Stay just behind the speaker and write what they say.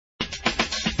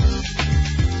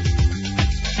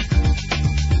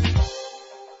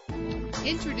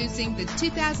Introducing the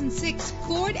 2006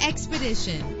 Ford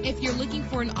Expedition. If you're looking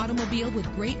for an automobile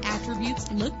with great attributes,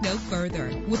 look no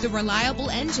further. With a reliable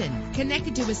engine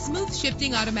connected to a smooth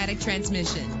shifting automatic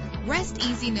transmission, rest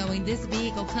easy knowing this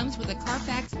vehicle comes with a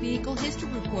Carfax Vehicle History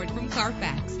Report from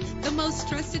Carfax, the most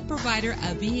trusted provider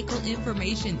of vehicle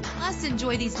information. Plus,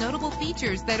 enjoy these notable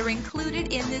features that are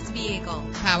included in this vehicle: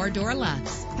 power door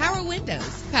locks, power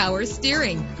windows, power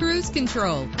steering, cruise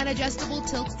control, an adjustable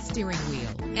tilt steering wheel.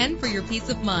 And for your peace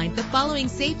of mind, the following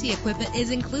safety equipment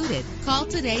is included. Call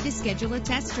today to schedule a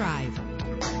test drive.